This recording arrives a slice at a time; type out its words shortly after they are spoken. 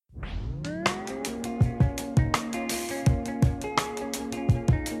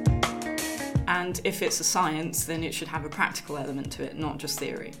And if it's a science, then it should have a practical element to it, not just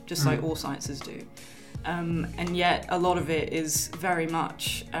theory, just like all sciences do. And yet a lot of it is very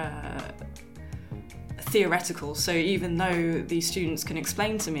much theoretical. So even though these students can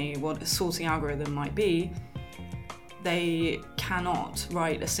explain to me what a sorting algorithm might be, they cannot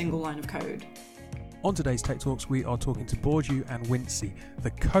write a single line of code. On today's Tech Talks, we are talking to Borju and Wincy,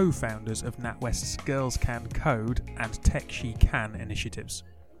 the co-founders of NatWest's Girls Can Code and Tech She Can initiatives.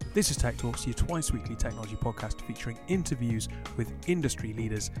 This is Tech Talks, your twice-weekly technology podcast featuring interviews with industry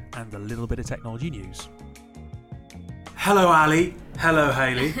leaders and a little bit of technology news. Hello, Ali. Hello,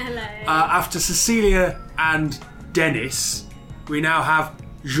 Hayley. Hello. After Cecilia and Dennis, we now have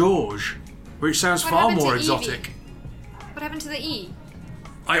George, which sounds far more exotic. What happened to the E?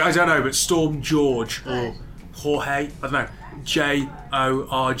 I don't know, but Storm George or Jorge, I don't know,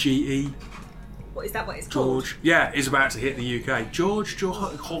 Jorge. What is that? What it's called? George, yeah, is about to hit the UK.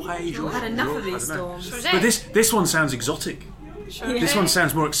 Jorge. I've had enough of these storms. But this one sounds exotic. Yeah. This one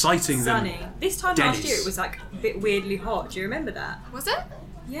sounds more exciting Sunny. than This time Dennis. last year it was like a bit weirdly hot. Do you remember that? Was it?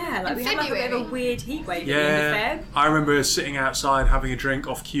 Yeah, like In we had like a bit of February? a weird heat wave at the end Yeah, of Feb. I remember sitting outside having a drink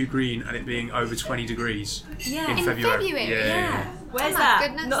off Kew Green and it being over 20 degrees Yeah. in In February. February? Yeah. Where's Oh my that?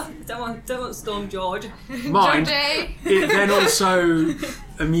 goodness. No, don't want Storm George. Mind, Georgie. it then also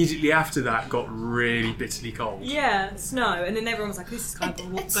immediately after that got really bitterly cold. Yeah, snow, and then everyone was like, "This is kind of It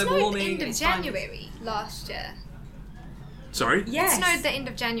global snowed warming." end of it's fine. January last year. Sorry? Yes. It snowed the end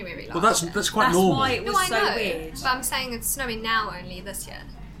of January last Well, that's year. quite That's normal. why it was No, I so know. weird. But I'm saying it's snowing now only this year.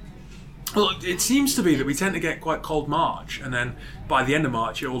 Well, it seems to be that we tend to get quite cold March, and then by the end of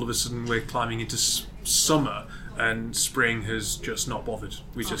March, all of a sudden we're climbing into summer, and spring has just not bothered.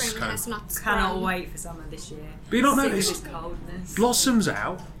 We just Spring kind has of not Cannot sprung. wait for summer this year. But you not Sick of notice? this coldness. blossoms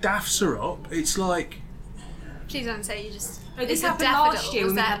out, daffs are up. It's like, Please don't say you just. Oh, this It's a happened daffodil. last year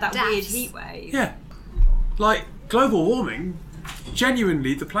Was when we had that weird daffs? heat wave. yeah, like global warming.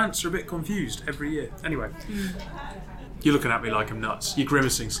 Genuinely, the plants are a bit confused every year. Anyway, you're looking at me like I'm nuts. You're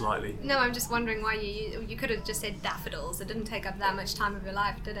grimacing slightly. No, I'm just wondering why you could have just said daffodils. It didn't take up that much time of your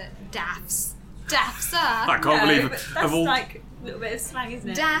life, did it? Daffs. Daffs I are. can't believe but it. that's Of all, like a little bit of slang, isn't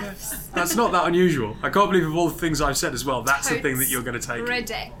it? Daffs. that's not that unusual. I can't believe of all the things I've said as well. That's the thing that you're going to take.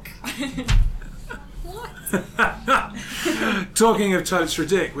 Riddick. Talking of totes for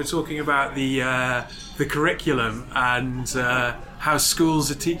dick, we're talking about the curriculum and how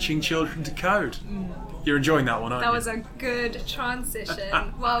schools are teaching children to code. You're enjoying that one, aren't That you? was a good transition.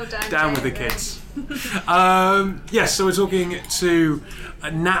 Well done. Down with the David. kids. Yes, so we're talking to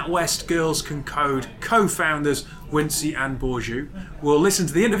NatWest Girls Can Code co-founders Wincy and Borju. We'll listen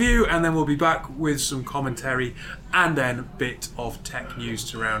to the interview and then we'll be back with some commentary and then a bit of tech news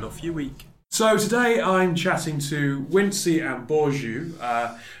to round off your week. So today I'm chatting to Wincy and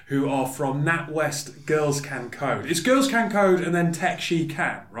Borju, who are from NatWest Girls Can Code. It's Girls Can Code and then Tech She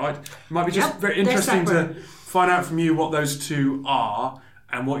Can, right? It might be just very interesting to find out from you what those two are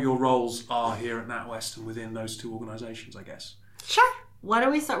and what your roles are here at NatWest and within those two organisations, I guess. Sure. Why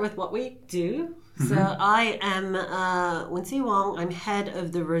don't we start with what we do? So I am Wincy Wong. I'm head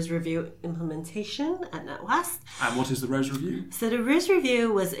of the Rose Review implementation at NatWest. And what is the Rose Review? So the Rose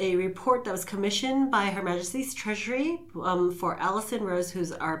Review was a report that was commissioned by Her Majesty's Treasury for Alison Rose,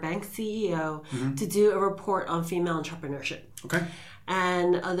 who's our bank CEO, to do a report on female entrepreneurship. Okay.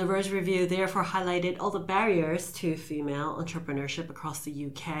 And the Rose Review therefore highlighted all the barriers to female entrepreneurship across the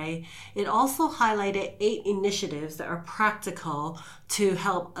UK. It also highlighted 8 initiatives that are practical to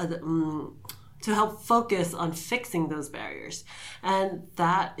help focus on fixing those barriers. And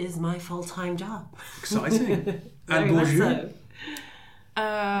that is my full-time job. Exciting. And Very much Borju?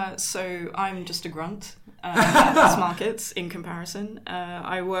 so. So I'm just a grunt in this market in comparison.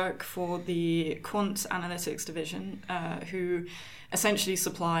 I work for the Quant Analytics division, who essentially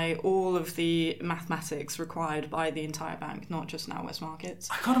supply all of the mathematics required by the entire bank, not just NatWest Markets.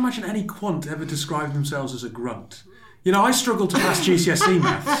 I can't imagine any quant ever describe themselves as a grunt. You know, I struggle to pass GCSE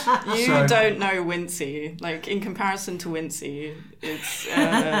maths. You so- don't know Wincy. Like, in comparison to Wincy, it's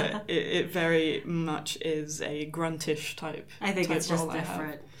it very much is a gruntish type. I think type it's just role I have.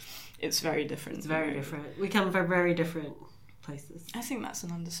 different. It's very different. It's very different. We come from very different places. I think that's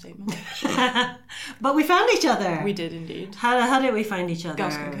an understatement. But we found each other. We did indeed. How did we find each other?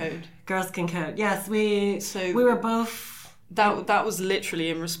 Girls Can Code. Girls Can Code. Yes, we So- were both. That was literally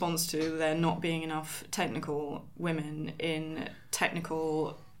in response to there not being enough technical women in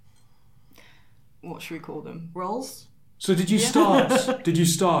technical. What should we call them? Roles? So did you start? Did you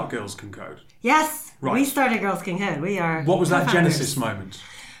start Girls Can Code? Yes, Right. we started Girls Can Code. We are. What was that co-founders. genesis moment?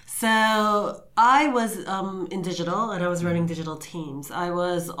 So I was in digital and I was running digital teams. I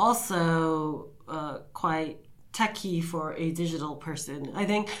was also quite techie for a digital person. I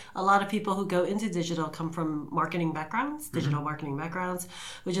think a lot of people who go into digital come from marketing backgrounds, digital marketing backgrounds,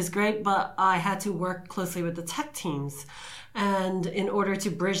 which is great, but I had to work closely with the tech teams. And in order to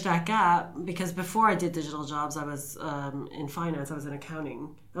bridge that gap, because before I did digital jobs, I was in finance, I was in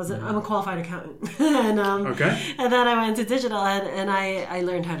accounting. I'm a qualified accountant. And then I went to digital and I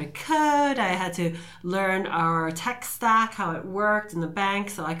learned how to code. I had to learn our tech stack, how it worked in the bank,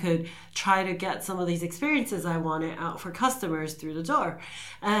 so I could try to get some of these experiences I wanted out for customers through the door.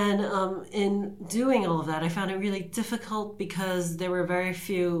 And in doing all of that, I found it really difficult because there were very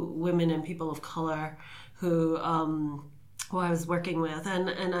few women and people of color who I was working with,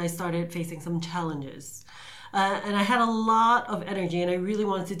 and I started facing some challenges. And I had a lot of energy, and I really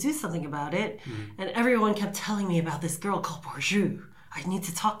wanted to do something about it. And everyone kept telling me about this girl called Bourjou. I need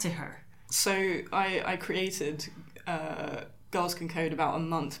to talk to her. So I created Girls Can Code about a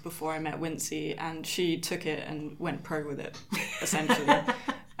month before I met Wincy, and she took it and went pro with it, essentially.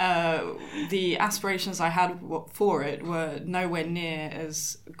 The aspirations I had for it were nowhere near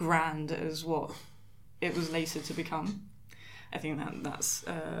as grand as what it was later to become. I think that's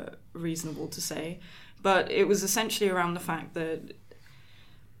reasonable to say. But it was essentially around the fact that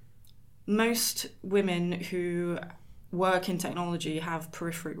most women who work in technology have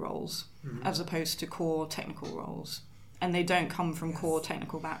periphery roles as opposed to core technical roles. And they don't come from core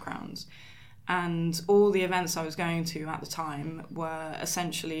technical backgrounds. And all the events I was going to at the time were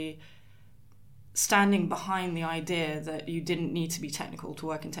essentially standing behind the idea that you didn't need to be technical to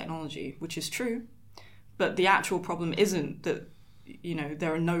work in technology, which is true. But the actual problem isn't that,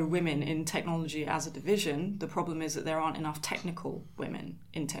 there are no women in technology as a division. The problem is that there aren't enough technical women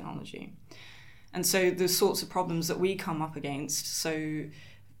in technology. And so the sorts of problems that we come up against, so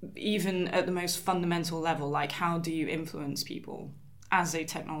even at the most fundamental level, like how do you influence people as a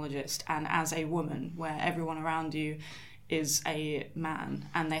technologist and as a woman, where everyone around you is a man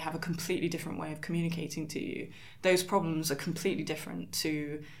and they have a completely different way of communicating to you. Those problems are completely different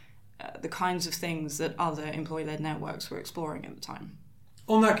to the kinds of things that other employee-led networks were exploring at the time.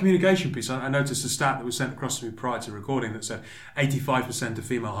 On that communication piece, I noticed a stat that was sent across to me prior to recording that said 85% of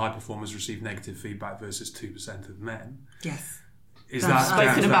female high performers receive negative feedback versus 2% of men. Yes. Is I've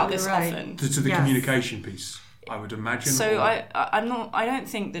spoken about this right. often. To the communication piece, I would imagine. So I don't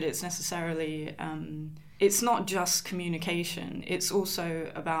think that it's necessarily. It's not just communication. It's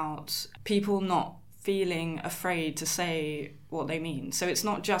also about people not feeling afraid to say what they mean. So it's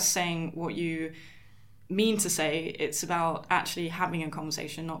not just saying what you mean to say, it's about actually having a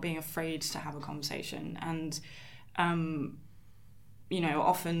conversation, not being afraid to have a conversation. And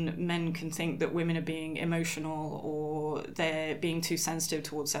often men can think that women are being emotional or they're being too sensitive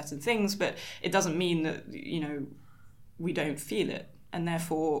towards certain things, but it doesn't mean that we don't feel it, and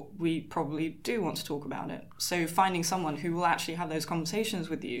therefore we probably do want to talk about it. So finding someone who will actually have those conversations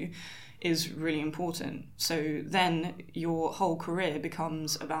with you is really important. So then your whole career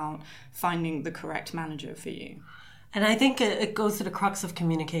becomes about finding the correct manager for you. And I think it goes to the crux of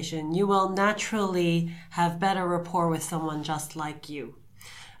communication. You will naturally have better rapport with someone just like you.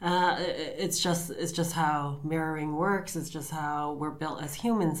 It's just how mirroring works. It's just how we're built as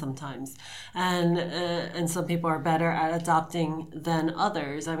humans sometimes, and some people are better at adopting than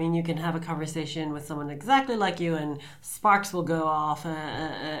others. I mean, you can have a conversation with someone exactly like you, and sparks will go off.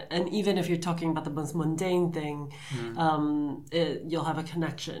 And even if you're talking about the most mundane thing, you'll have a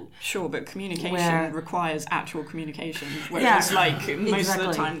connection. Sure, but communication requires actual communication. Whereas, most of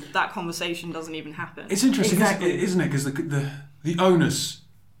the time, that conversation doesn't even happen. It's interesting, isn't it? Because the onus,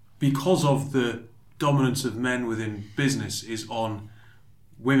 because of the dominance of men within business, is on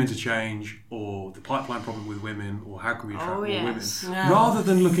women to change, or the pipeline problem with women, or how can we attract more women, rather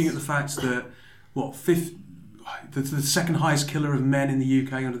than looking at the fact that the second highest killer of men in the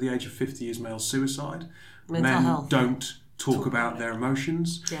UK under the age of 50 is male suicide. Mental health. Don't talk about their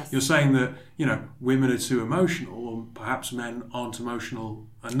emotions. Yes. You're saying that women are too emotional, or perhaps men aren't emotional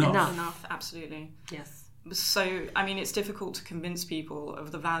enough. Enough, absolutely. Yes. So, I mean, it's difficult to convince people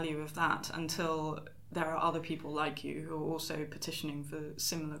of the value of that until there are other people like you who are also petitioning for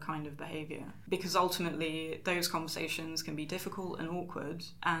similar kind of behaviour. Because ultimately, those conversations can be difficult and awkward,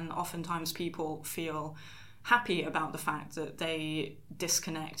 and oftentimes people feel happy about the fact that they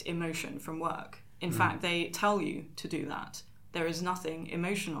disconnect emotion from work. In fact, they tell you to do that. There is nothing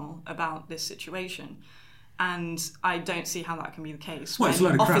emotional about this situation. And I don't see how that can be the case. Well, it's a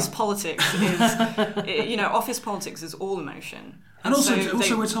load of office crap. politics is, office politics is all emotion. And also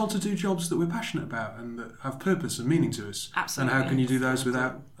we're told to do jobs that we're passionate about and that have purpose and meaning to us. Absolutely. And how can you do those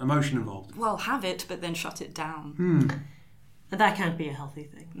without emotion involved? Well, have it, but then shut it down. And that can't be a healthy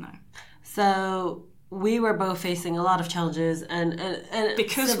thing. No. So we were both facing a lot of challenges and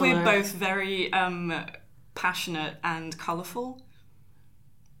Because similar. we're both very passionate and colourful.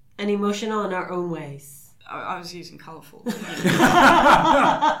 and emotional in our own ways. I was using colourful.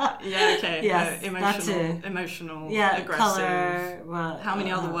 Yeah, okay. Yes, that too. Emotional, Yeah, aggressive. color. Well, How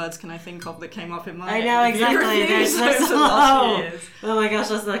many other words can I think of that came up in my I know review exactly. reviews There's over the last few years? Oh my gosh,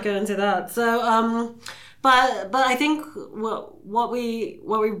 let's not go into that. So, but I think what we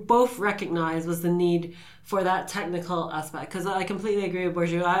both recognized was the need for that technical aspect, because I completely agree with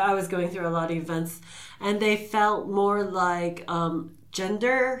Borju. I was going through a lot of events, and they felt more like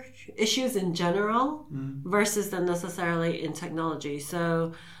gender issues in general versus than necessarily in technology.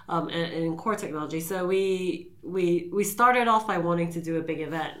 So, and in core technology. So we started off by wanting to do a big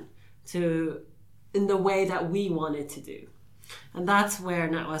event in the way that we wanted to do. And that's where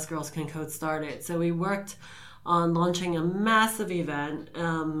NatWest Girls Can Code started. So we worked on launching a massive event.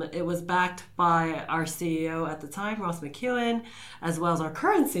 It was backed by our CEO at the time, Ross McEwen, as well as our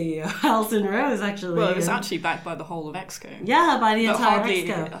current CEO, Alison Rose, actually. Well, it was actually backed by the whole of EXCO. Yeah, by the But entire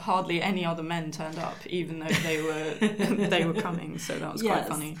Exco. hardly any other men turned up, even though they were coming. So that was quite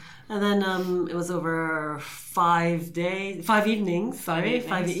funny. And then it was over 5 evenings.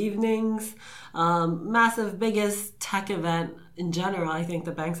 Massive, biggest tech event in general, I think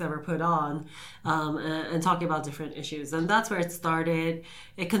the bank's ever put on, and talking about different issues. And that's where it started.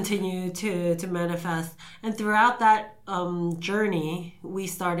 It continued to manifest. And throughout that journey, we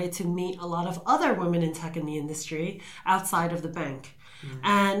started to meet a lot of other women in tech in the industry outside of the bank.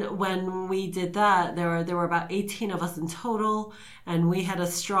 And when we did that, there were about 18 of us in total, and we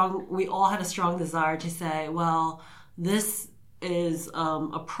all had a strong desire to say, well, this is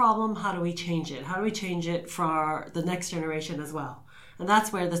a problem. How do we change it? How do we change it for the next generation as well? And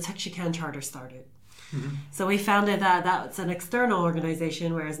that's where the Tech She Can Charter started. So we founded that's an external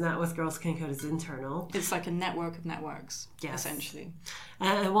organization, whereas NatWest Girls Can Code is internal. It's like a network of networks, Yes. essentially.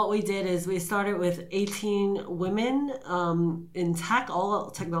 And what we did is we started with 18 women in tech, all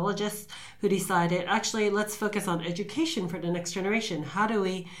technologists, who decided, actually, let's focus on education for the next generation. How do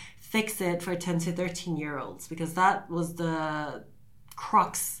we fix it for 10 to 13-year-olds? Because that was the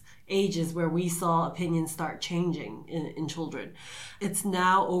crux ages where we saw opinions start changing in children. It's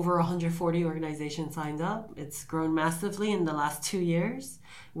now over 140 organizations signed up. It's grown massively in the last 2 years.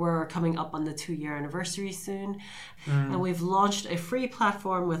 We're coming up on the 2-year anniversary soon. And we've launched a free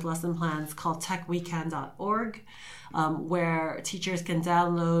platform with lesson plans called techwecan.org, where teachers can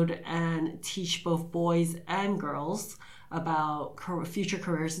download and teach both boys and girls about future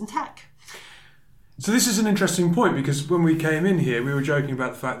careers in tech. So this is an interesting point, because when we came in here, we were joking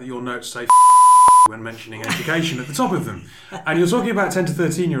about the fact that your notes say when mentioning education at the top of them. And you're talking about 10 to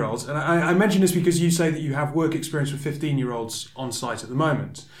 13-year-olds. And I mention this because you say that you have work experience with 15-year-olds on site at the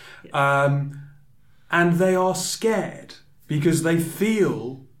moment. And they are scared because they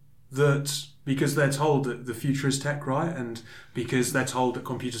feel that, because they're told that the future is tech, right? And because they're told that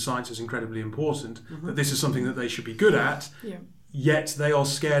computer science is incredibly important, that this is something that they should be good at. Yeah. Yet they are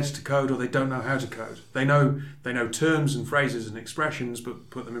scared to code, or they don't know how to code. They know terms and phrases and expressions, but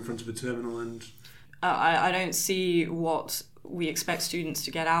put them in front of a terminal and... I don't see what we expect students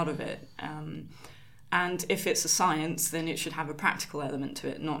to get out of it. And if it's a science, then it should have a practical element to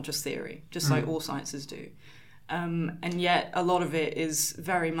it, not just theory, just like all sciences do. And yet a lot of it is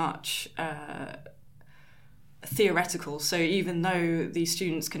very much theoretical. So even though these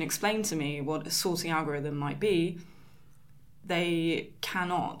students can explain to me what a sorting algorithm might be, they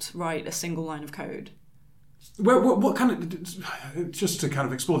cannot write a single line of code. Well, what kind of, just to kind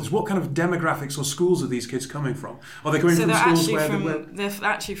of explore this, what kind of demographics or schools are these kids coming from? Are they coming from schools they're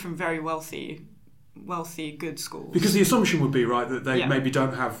actually from very wealthy, good schools? Because the assumption would be, right, that they maybe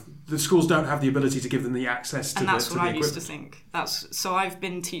the schools don't have the ability to give them the access to and that's what I used to equipment. think. So I've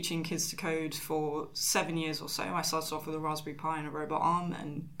been teaching kids to code for 7 years or so. I started off with a Raspberry Pi and a robot arm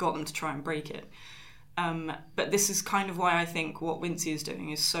and got them to try and break it. But this is kind of why I think what WNCE is doing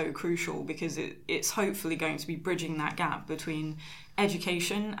is so crucial, because it's hopefully going to be bridging that gap between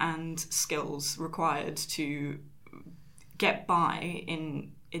education and skills required to get by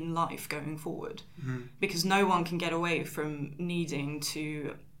in life going forward. Because no one can get away from needing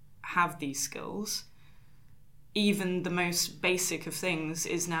to have these skills. Even the most basic of things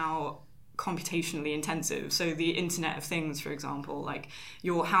is now computationally intensive. So the Internet of Things, for example, like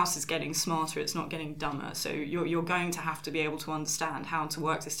your house is getting smarter, it's not getting dumber. So you're going to have to be able to understand how to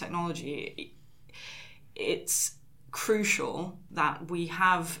work this technology. It's crucial that we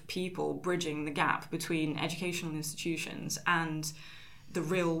have people bridging the gap between educational institutions and the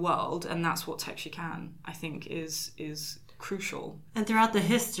real world, and that's what Tech She Can, I think, is crucial. And throughout the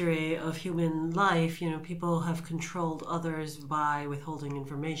history of human life, people have controlled others by withholding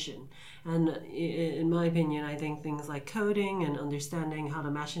information. And in my opinion, I think things like coding and understanding how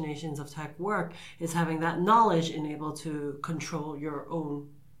the machinations of tech work is having that knowledge enabled to control your own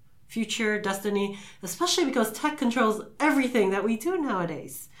future destiny, especially because tech controls everything that we do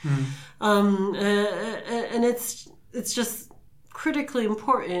nowadays. And it's just critically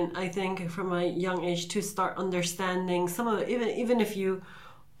important, I think, from a young age to start understanding some of it, even if you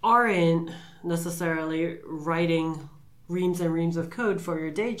aren't necessarily writing reams and reams of code for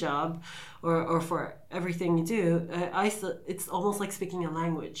your day job or for everything you do. It's almost like speaking a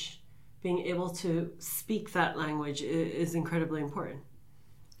language. Being able to speak that language is incredibly important.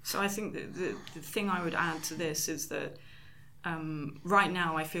 So I think that the thing I would add to this is that right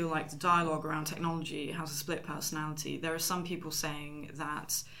now I feel like the dialogue around technology has a split personality. There are some people saying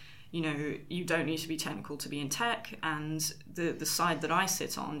that, you don't need to be technical to be in tech, and the side that I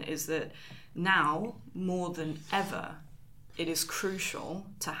sit on is that now, more than ever, it is crucial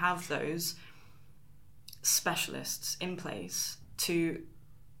to have those specialists in place to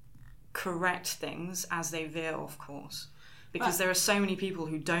correct things as they veer off course. Because there are so many people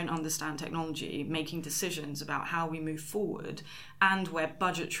who don't understand technology making decisions about how we move forward and where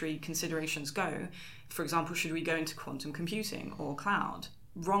budgetary considerations go. For example, should we go into quantum computing or cloud?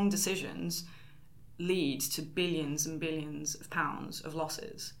 Wrong decisions lead to billions and billions of pounds of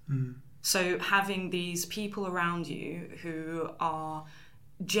losses. So having these people around you who are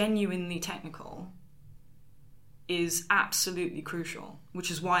genuinely technical is absolutely crucial,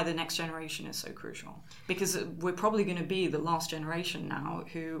 which is why the next generation is so crucial. Because we're probably going to be the last generation now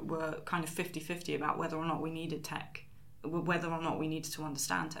who were kind of 50-50 about whether or not we needed tech, whether or not we needed to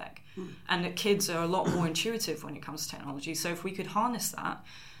understand tech. And that kids are a lot more intuitive when it comes to technology. So if we could harness that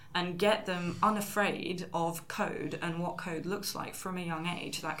and get them unafraid of code and what code looks like from a young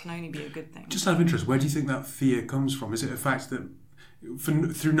age, that can only be a good thing. Just out of interest, where do you think that fear comes from? Is it a fact that,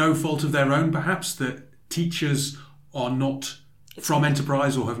 through no fault of their own, perhaps, that teachers are not from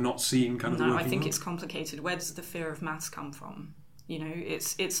enterprise or have not seen kind of the working I think world? It's complicated. Where does the fear of maths come from?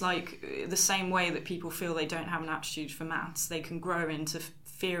 It's like the same way that people feel they don't have an aptitude for maths, they can grow into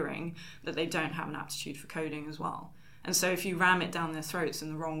fearing that they don't have an aptitude for coding as well. And so if you ram it down their throats in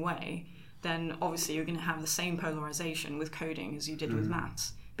the wrong way, then obviously you're going to have the same polarization with coding as you did with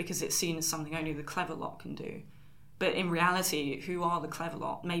maths, because it's seen as something only the clever lot can do. But in reality, who are the clever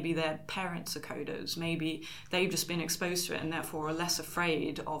lot? Maybe their parents are coders. Maybe they've just been exposed to it and therefore are less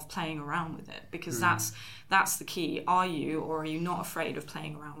afraid of playing around with it. Because that's the key. Are you or are you not afraid of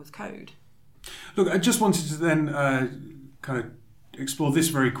playing around with code? Look, I just wanted to then kind of explore this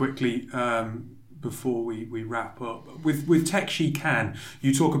very quickly before we wrap up. With Tech She Can,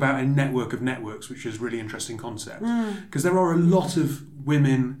 you talk about a network of networks, which is a really interesting concept. Because there are a lot of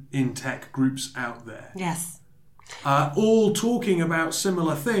women in tech groups out there. Yes. All talking about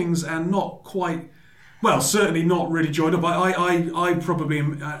similar things and not quite, well, certainly not really joined up. I probably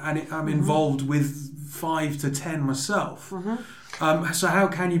am involved with 5 to 10 myself. So how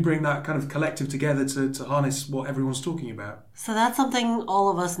can you bring that kind of collective together to harness what everyone's talking about? So that's something all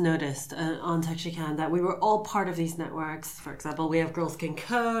of us noticed on Tech She Can, that we were all part of these networks. For example, we have Girls Can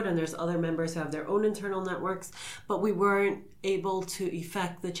Code, and there's other members who have their own internal networks, but we weren't able to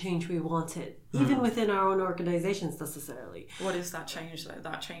effect the change we wanted, even within our own organizations necessarily. What is that change, though?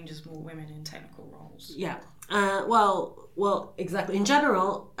 That changes more women in technical roles. Yeah. Well, exactly. In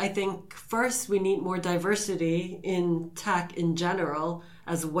general, I think first we need more diversity in tech in general,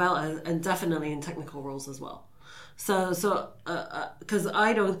 as well as, and definitely in technical roles as well. So, because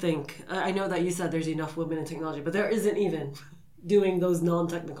I don't think, I know that you said there's enough women in technology, but there isn't even doing those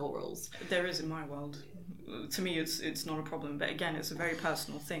non-technical roles. There is in my world. To me, it's not a problem. But again, it's a very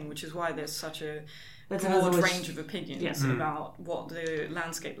personal thing, which is why there's such a broad range of opinions about what the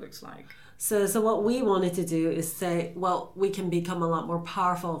landscape looks like. So what we wanted to do is say, well, we can become a lot more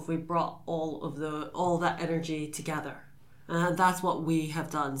powerful if we brought all that energy together. That's what we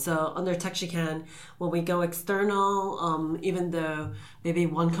have done. So under Tech She Can, when we go external, even though maybe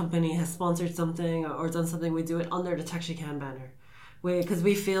one company has sponsored something or done something, we do it under the Tech She Can banner. Because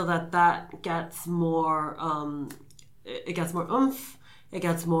we feel that gets more, it gets more oomph, it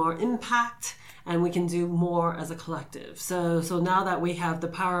gets more impact, and we can do more as a collective. So now that we have the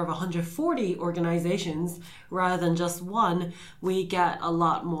power of 140 organizations rather than just one, we get a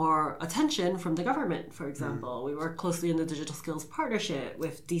lot more attention from the government, for example. We work closely in the Digital Skills Partnership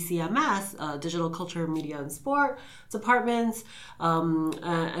with DCMS, Digital Culture, Media and Sport departments,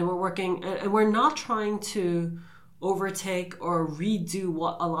 and we're working, and we're not trying to overtake or redo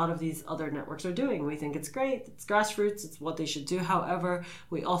what a lot of these other networks are doing. We think it's great, it's grassroots, it's what they should do. However,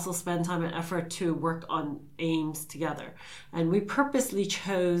 we also spend time and effort to work on aims together. And we purposely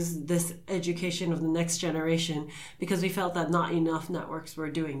chose this education of the next generation because we felt that not enough networks were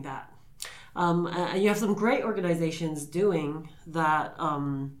doing that. And you have some great organizations doing that,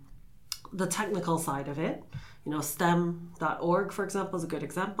 the technical side of it. STEM.org, for example, is a good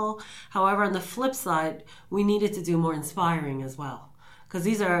example. However, on the flip side, we needed to do more inspiring as well. Because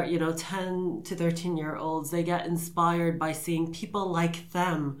these are, 10 to 13-year-olds. They get inspired by seeing people like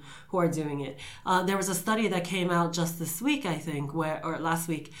them who are doing it. There was a study that came out just this week, I think, or last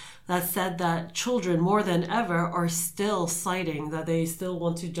week, that said that children, more than ever, are still citing that they still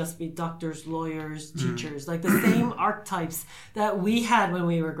want to just be doctors, lawyers, teachers, like the same archetypes that we had when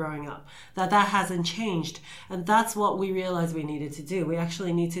we were growing up, that hasn't changed. And that's what we realized we needed to do. We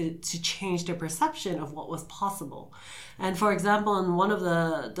actually need to change the perception of what was possible. And for example, in one of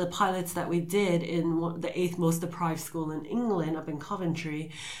the pilots that we did in the 8th most deprived school in England, up in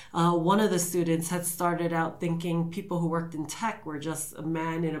Coventry, one of the students had started out thinking people who worked in tech were just a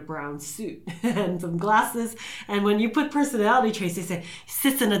man in a brown suit and some glasses. And when you put personality traits, they say he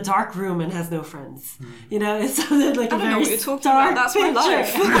sits in a dark room and has no friends. It sounded like I don't know what you're talking about. That's my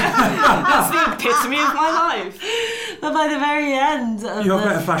life. That's the epitome of my life. But by the very end, you have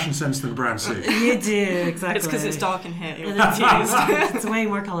better fashion sense than a brown suit. You do, exactly. It's because it's dark in here. It's way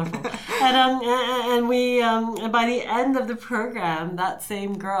more colorful. And we and by the end of the program, that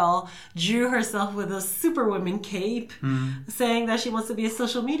same girl drew herself with a superwoman cape, saying that she wants to be a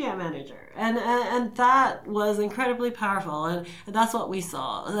social media manager, and that was incredibly powerful, and that's what we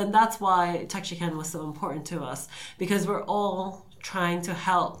saw, and that's why TechShikan was so important to us, because we're all trying to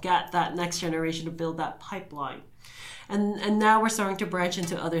help get that next generation to build that pipeline. And now we're starting to branch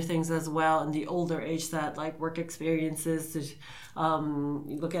into other things as well in the older age set, like work experiences, to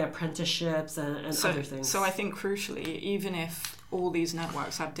look at apprenticeships and other things. So I think crucially, even if all these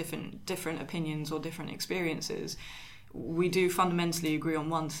networks have different opinions or different experiences, we do fundamentally agree on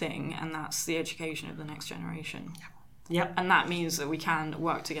one thing, and that's the education of the next generation. Yep. And that means that we can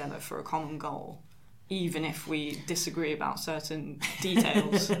work together for a common goal, even if we disagree about certain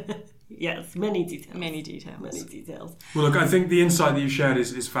details. Yes, many details. Many details. Well, look, I think the insight that you shared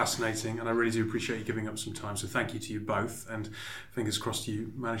is fascinating, and I really do appreciate you giving up some time. So thank you to you both, and fingers crossed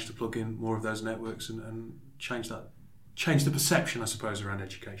you managed to plug in more of those networks and change the perception, I suppose, around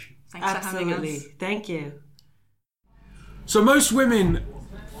education. Thanks for having us. Thank you. So most women,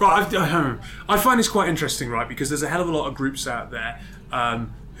 right? I find this quite interesting, right? Because there's a hell of a lot of groups out there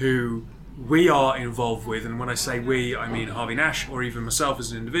who we are involved with, and when I say we, I mean Harvey Nash or even myself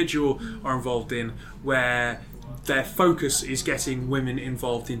as an individual are involved in, where their focus is getting women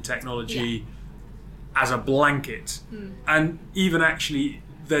involved in technology as a blanket. And even actually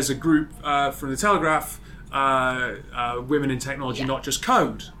there's a group from the Telegraph, Women in Technology, Not Just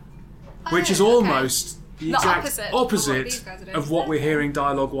Code, which is almost the exact opposite of what we're hearing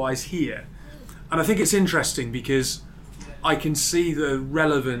dialogue-wise here. And I think it's interesting because I can see the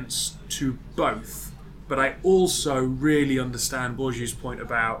relevance to both, but I also really understand Borju's point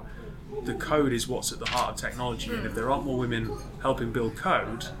about the code is what's at the heart of technology, and if there aren't more women helping build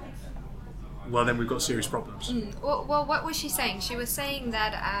code, well, then we've got serious problems. Well, what was she saying? She was saying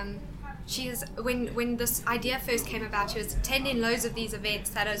that when this idea first came about, she was attending loads of these events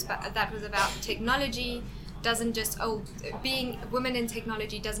that was about technology. Doesn't just being women in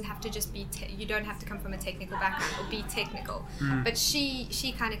technology doesn't have to just be you don't have to come from a technical background or be technical. But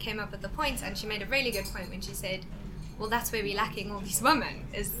she kind of came up with the point, and she made a really good point when she said, well, that's where we're lacking all these women,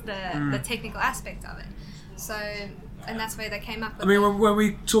 is the technical aspect of it. So, and that's where they came up with when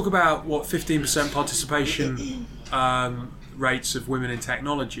we talk about 15% participation rates of women in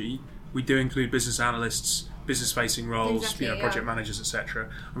technology, we do include business analysts, business-facing roles, project managers, etc.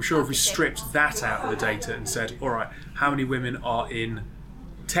 I'm sure if we stripped that out of the data and said, all right, how many women are in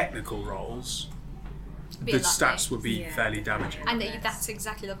technical roles, the stats would be fairly damaging. And that's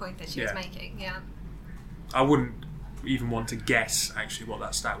exactly the point that she was making, I wouldn't even want to guess actually what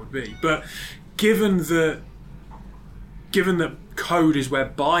that stat would be. But given that code is where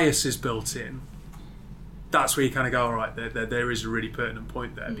bias is built in, that's where you kind of go, all right, there is a really pertinent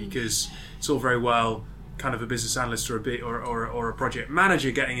point there, because it's all very well kind of a business analyst or a project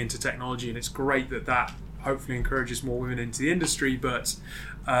manager getting into technology, and it's great that hopefully encourages more women into the industry, but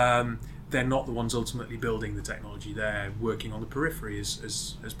they're not the ones ultimately building the technology. They're working on the periphery,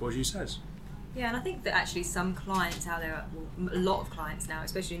 as Borju says. Yeah, and I think that actually some clients out there, a lot of clients now,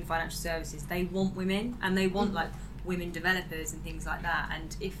 especially in financial services, they want women, and they want like women developers and things like that.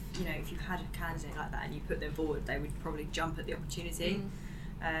 And if you had a candidate like that and you put them forward, they would probably jump at the opportunity.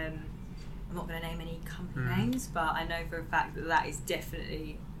 I'm not going to name any company names, but I know for a fact that that is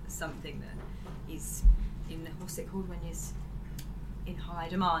definitely something that is in what's it called when you're in high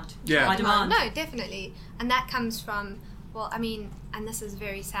demand. Yeah. High demand. No, definitely. And that comes from, well, I mean, and this is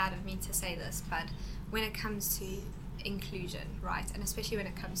very sad of me to say this, but when it comes to inclusion, right, and especially when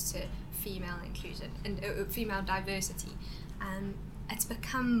it comes to female inclusion and female diversity, it's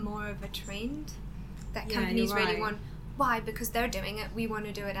become more of a trend that companies really want. Why? Because they're doing it, we want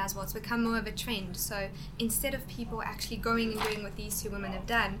to do it as well. It's become more of a trend. So instead of people actually going and doing what these two women have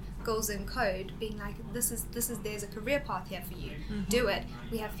done, Girls in Code, being like, this is there's a career path here for you, do it.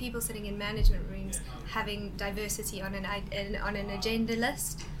 We have people sitting in management rooms having diversity on an agenda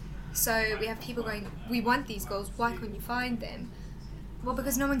list. So we have people going, we want these goals, why can't you find them? Well,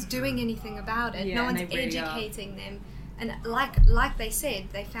 because no one's doing anything about it. No one's educating them. And like they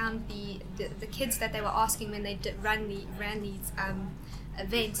said, they found the kids that they were asking when they ran these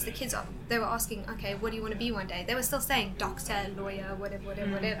events. The kids, they were asking, okay, what do you want to be one day? They were still saying doctor, lawyer,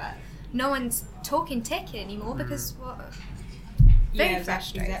 whatever. No one's talking tech anymore because very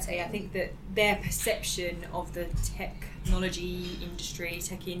frustrating. Exactly. I think that their perception of the tech industry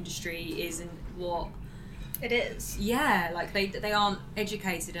isn't what it is. Yeah, like they aren't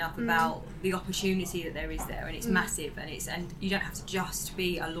educated enough about the opportunity that there is there, and it's massive, and you don't have to just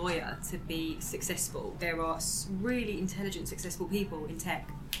be a lawyer to be successful. There are really intelligent, successful people in tech.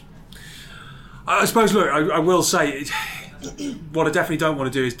 I suppose, look, I will say, what I definitely don't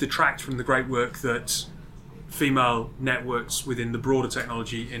want to do is detract from the great work that female networks within the broader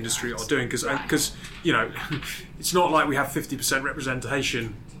technology industry are doing, because it's not like we have 50%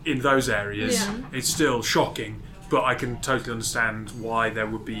 representation in those areas. It's still shocking, but I can totally understand why there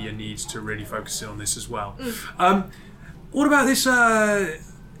would be a need to really focus in on this as well. What about this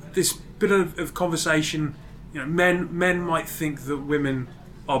this bit of conversation? Men might think that women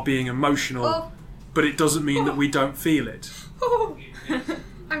are being emotional, but it doesn't mean that we don't feel it.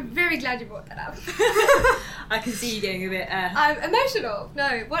 I'm very glad you brought that up. I can see you getting a bit emotional.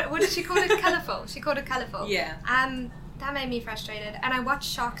 No, what did she call it? Colourful. She called it colourful. Yeah. That made me frustrated. And I watched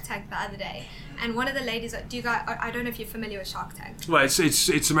Shark Tank the other day, and one of the ladies, I don't know if you're familiar with Shark Tank. Well,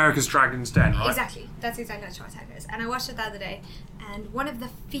 it's America's Dragon's Den, right? Exactly. That's exactly what Shark Tank is. And I watched it the other day, and one of the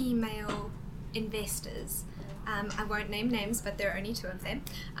female investors, I won't name names, but there are only two of them,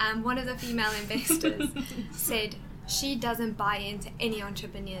 one of the female investors said she doesn't buy into any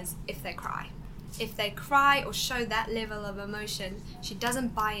entrepreneurs if they cry. If they cry or show that level of emotion, she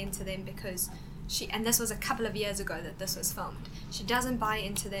doesn't buy into them because and this was a couple of years ago that this was filmed, she doesn't buy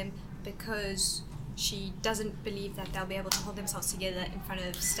into them because she doesn't believe that they'll be able to hold themselves together in front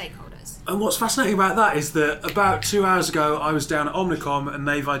of stakeholders. And what's fascinating about that is that about 2 hours ago I was down at Omnicom, and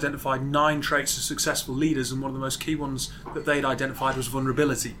they've identified 9 traits of successful leaders, and one of the most key ones that they'd identified was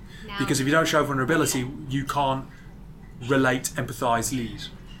vulnerability. Because if you don't show vulnerability, you can't relate, empathise, lead.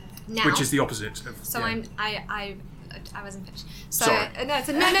 Which is the opposite of... So I wasn't finished. So Sorry. No,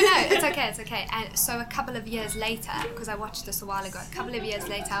 it's okay. And so a couple of years later, because I watched this a while ago, a couple of years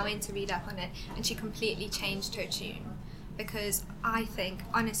later I went to read up on it, and she completely changed her tune. Because I think,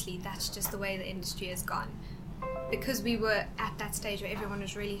 honestly, that's just the way the industry has gone. Because we were at that stage where everyone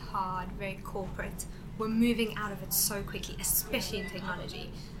was really hard, very corporate, we're moving out of it so quickly, especially in technology,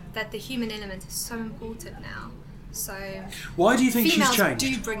 that the human element is so important now. So why do you think she's changed?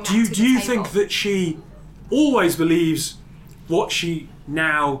 Do you think that she always believes what she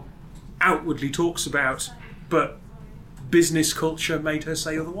now outwardly talks about, but business culture made her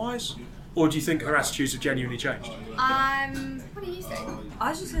say otherwise? Or do you think her attitudes have genuinely changed? What do you think? I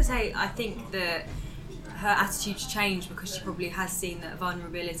was just going to say, I think that her attitude's changed because she probably has seen that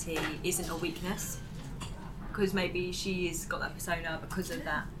vulnerability isn't a weakness, because maybe she's got that persona because of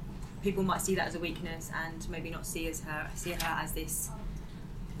that. People might see that as a weakness and maybe not see her as this.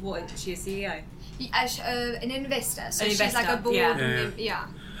 What is she, a CEO? An investor. So An she's investor, like a board. yeah.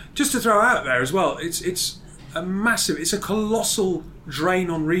 Just to throw out there as well, it's a colossal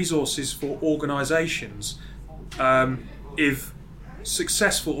drain on resources for organisations if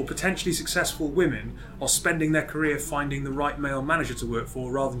successful or potentially successful women are spending their career finding the right male manager to work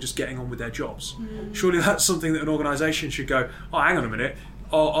for rather than just getting on with their jobs. Surely that's something that an organisation should go, oh, hang on a minute,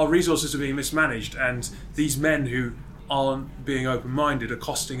 our resources are being mismanaged, and these men who aren't being open-minded are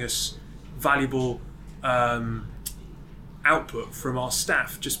costing us valuable output from our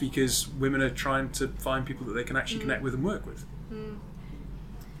staff just because women are trying to find people that they can actually connect with and work with.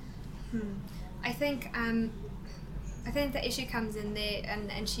 I think the issue comes in there,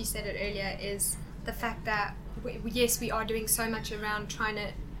 and she said it earlier, is the fact that yes, we are doing so much around trying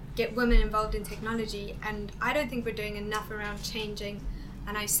to get women involved in technology, and I don't think we're doing enough around changing,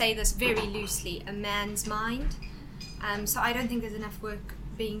 and I say this very loosely, a man's mind. So I don't think there's enough work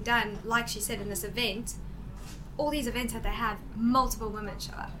being done. Like she said in this event, all these events that they have, multiple women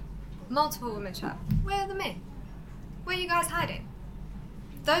show up. Where are the men? Where are you guys hiding?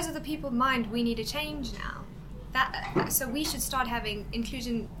 Those are the people's mind we need to change now. So we should start having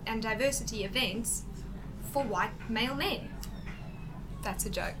inclusion and diversity events for white male men. That's a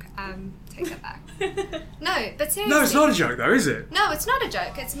joke. Take that back. No, but seriously. No, it's not a joke though, is it? No, it's not a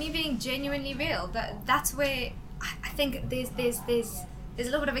joke. It's me being genuinely real. That's where I think there's a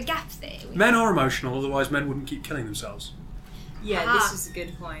little bit of a gap there. Men are emotional, otherwise men wouldn't keep killing themselves. Yeah, Aha. this is a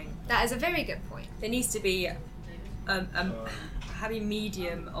good point. That is a very good point. There needs to be a happy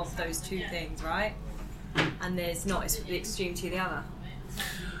medium of those two things, right? And there's not, it's the extreme to the other.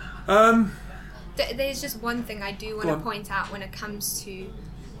 There's just one thing I do want Go to on. point out when it comes to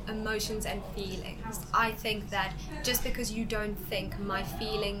emotions and feelings. I think that just because you don't think my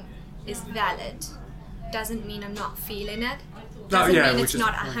feeling is valid doesn't mean I'm not feeling it. Doesn't mean which it's is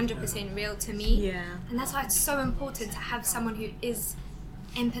not the point, 100% real to me. Yeah. And that's why it's so important to have someone who is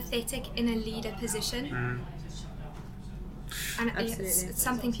empathetic in a leader position. And Absolutely. it's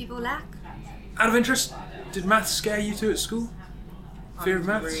something people lack. Out of interest, did maths scare you two at school? Fear of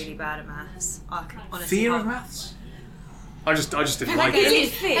maths? Really bad at maths. I can honestly Fear of can't- maths? I just didn't like Okay. it. Is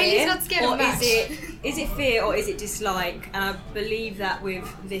it fear, Haley's not scared of or maths. is it fear, or is it dislike? And I believe that with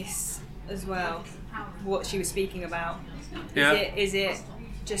this as well, what she was speaking about. Yeah. Is it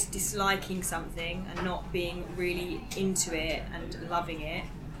just disliking something and not being really into it and loving it?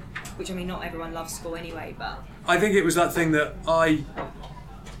 Which, I mean, not everyone loves school anyway, but I think it was that thing that I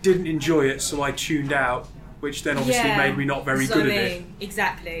didn't enjoy it, so I tuned out, which then obviously made me not very That's good what I at it. mean.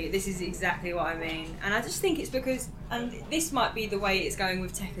 Exactly. This is exactly what I mean. And I just think it's because, and this might be the way it's going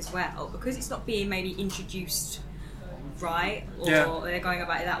with tech as well, because it's not being maybe introduced right, or they're going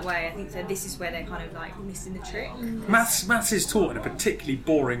about it that way. I think that this is where they're kind of like missing the trick. Maths is taught in a particularly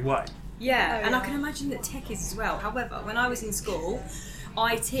boring way. Yeah, and I can imagine that tech is as well. However, when I was in school,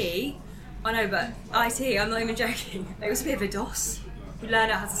 IT, I know, but IT, I'm not even joking, it was a bit of a DOS. You learn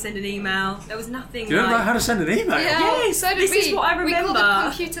out how to send an email. There was nothing You don't know like... how to send an email? Yes, so did this we. is what I We called remember. it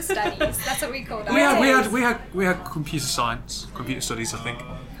computer studies. That's what we called it. We had computer science, computer studies, I think.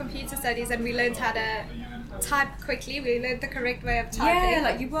 Computer studies, and we learned how to type quickly. We learned the correct way of typing. Yeah,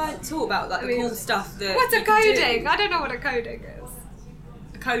 like you weren't taught about like the cool stuff that. What's a you could do. coding? I don't know what a coding is.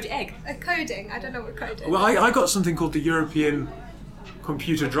 A code egg. A coding. I don't know what coding. Well, I got something called the European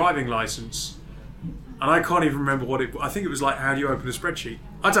Computer Driving License, and I can't even remember what it. I think it was like, how do you open a spreadsheet?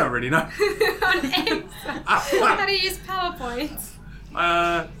 I don't really know. How to use PowerPoint.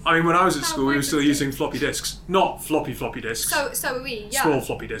 I mean, when I was at school, we were still using floppy disks, not floppy disks. So were we. Yeah. Small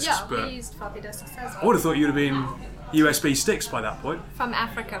floppy disks, Yeah, but we used floppy disks as I well. would have thought you'd have been USB sticks by that point. From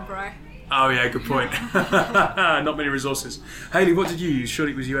Africa, bro. Oh yeah, good point. Not many resources. Haley, what did you use?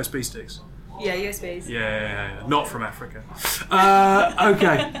 Surely it was USB sticks. Yeah, USBs. Yeah, not from Africa.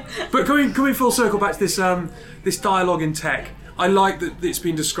 Okay, but coming full circle back to this this dialogue in tech, I like that it's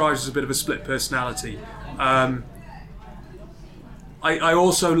been described as a bit of a split personality. I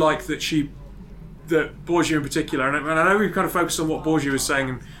also like that Borgia in particular, and I know we've kind of focused on what Borgia was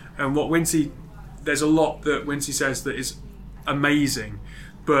saying and what Wincy. There's a lot that Wincy says that is amazing,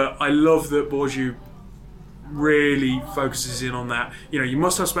 but I love that Borgia really focuses in on that. You know, you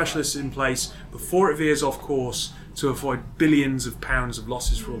must have specialists in place before it veers off course to avoid billions of pounds of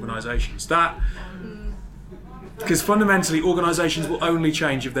losses for organisations. Because fundamentally, organisations will only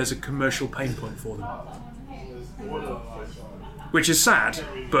change if there's a commercial pain point for them. Which is sad,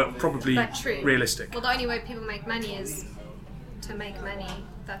 but probably But true. realistic. Well, the only way people make money is to make money.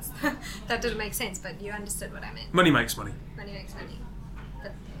 That didn't make sense, but you understood what I meant. Money makes money. Money makes money.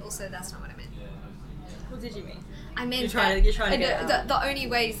 But also, that's not what I meant. What did you mean? I meant You're trying to get it out. the only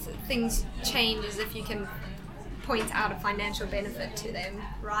ways things change is if you can point out a financial benefit to them,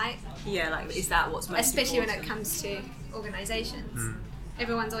 right? Yeah, like is that what's most Especially when it important? comes to organisations.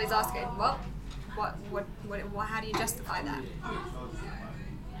 Everyone's always asking, well, what, how do you justify that?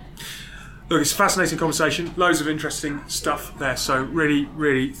 Look, it's a fascinating conversation. Loads of interesting stuff there. So really,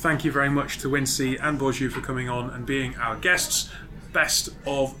 really thank you very much to Wincy and Borgia for coming on and being our guests. Best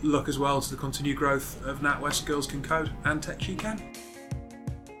of luck as well to the continued growth of NatWest Girls Can Code and Tech She Can.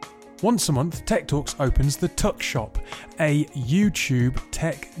 Once a month, Tech Talks opens the Tuck Shop, a YouTube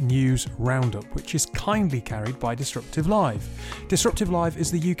tech news roundup, which is kindly carried by Disruptive Live. Disruptive Live is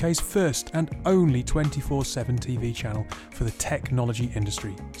the UK's first and only 24/7 TV channel for the technology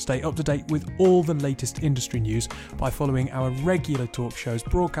industry. Stay up to date with all the latest industry news by following our regular talk shows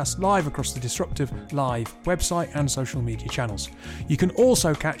broadcast live across the Disruptive Live website and social media channels. You can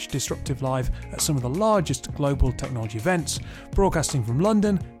also catch Disruptive Live at some of the largest global technology events, broadcasting from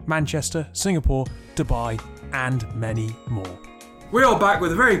London, Manchester, Singapore, Dubai, and many more. We are back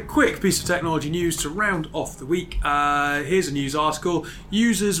with a very quick piece of technology news to round off the week. Here's a news article.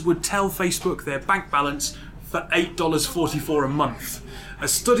 Users would tell Facebook their bank balance for $8.44 a month. A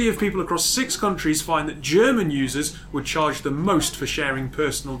study of people across 6 countries find that German users would charge the most for sharing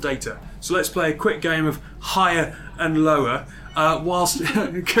personal data. So let's play a quick game of higher and lower.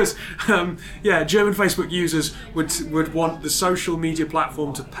 Because German Facebook users would want the social media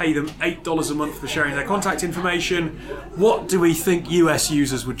platform to pay them $8 a month for sharing their contact information. What do we think US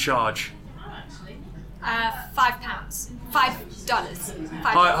users would charge? £5. $5.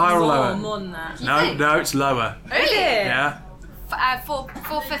 Higher or lower? More than that. No, it's lower. Really? Yeah.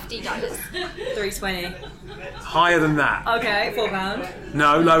 $450. $3.20. Higher than that. Okay, £4.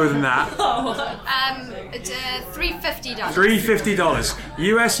 No, lower than that. $350. $350.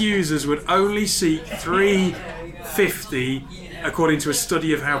 US users would only seek $350, according to a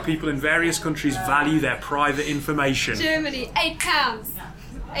study of how people in various countries value their private information. Germany, £8.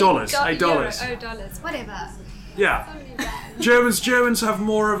 $8. $8. Whatever. Yeah. Germans have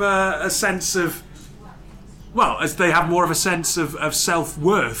more of a sense of, as they have more of a sense of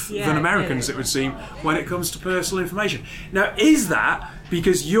self-worth than Americans, it would seem, when it comes to personal information. Now, is that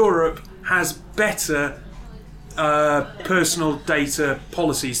because Europe has better personal data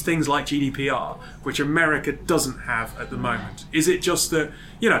policies, things like GDPR, which America doesn't have at the moment? Is it just that,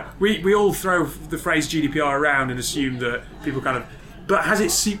 we all throw the phrase GDPR around and assume that people kind of... But has it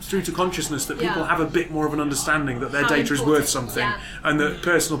seeped through to consciousness that people have a bit more of an understanding that their data is worth something and that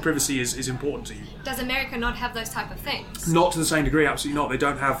personal privacy is important to you? Does America not have those type of things? Not to the same degree, absolutely not. They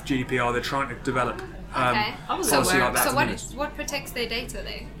don't have GDPR. They're trying to develop policy like that. So what protects their data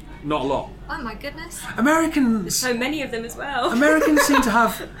there? Not a lot. Oh my goodness. Americans... So many of them as well. Americans seem to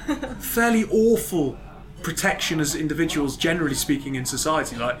have fairly awful protection as individuals, generally speaking, in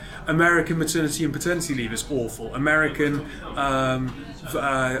society. Like, American maternity and paternity leave is awful. American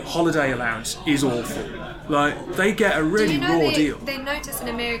holiday allowance is awful. Like, they get a really raw deal. They notice in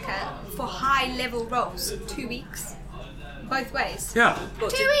America for high-level roles 2 weeks, both ways. Yeah. 2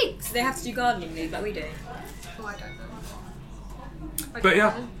 weeks. They have to do gardening leave like we do. Oh, I don't know. But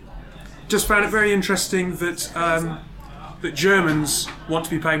yeah, just found it very interesting that that Germans want to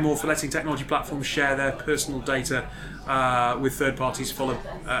be paying more for letting technology platforms share their personal data with third parties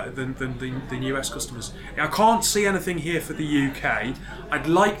than US customers. I can't see anything here for the UK. I'd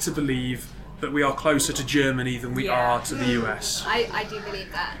like to believe that we are closer to Germany than we are to the US. I do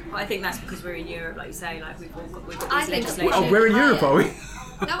believe that. I think that's because we're in Europe, like you say, like we've got I these think legislation. Oh, we're in Europe, are we?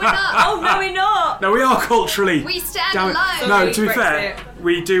 No, we're not. Oh, no, we're not. No, we are culturally. We stand Damn it. alone. No, Sorry, to be fair, Brexit.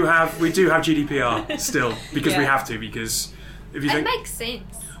 we do have GDPR still because we have to. Because if you It think, makes sense.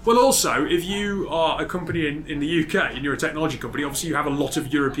 well, also if you are a company in the UK and you're a technology company, obviously you have a lot of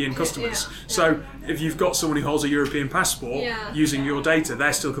European customers. So if you've got someone who holds a European passport using your data,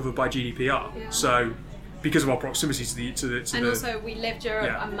 they're still covered by GDPR. Yeah. So because of our proximity to the And also, we left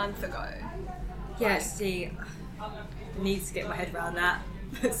Europe a month ago. Yeah, see, I need to get my head around that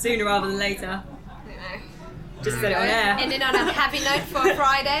sooner rather than later. Just set it on air. And then on a happy note for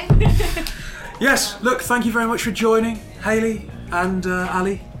Friday. Yes, look, thank you very much for joining, Hayley and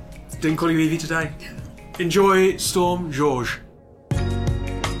Ali. Didn't call you Evie today. Enjoy Storm George.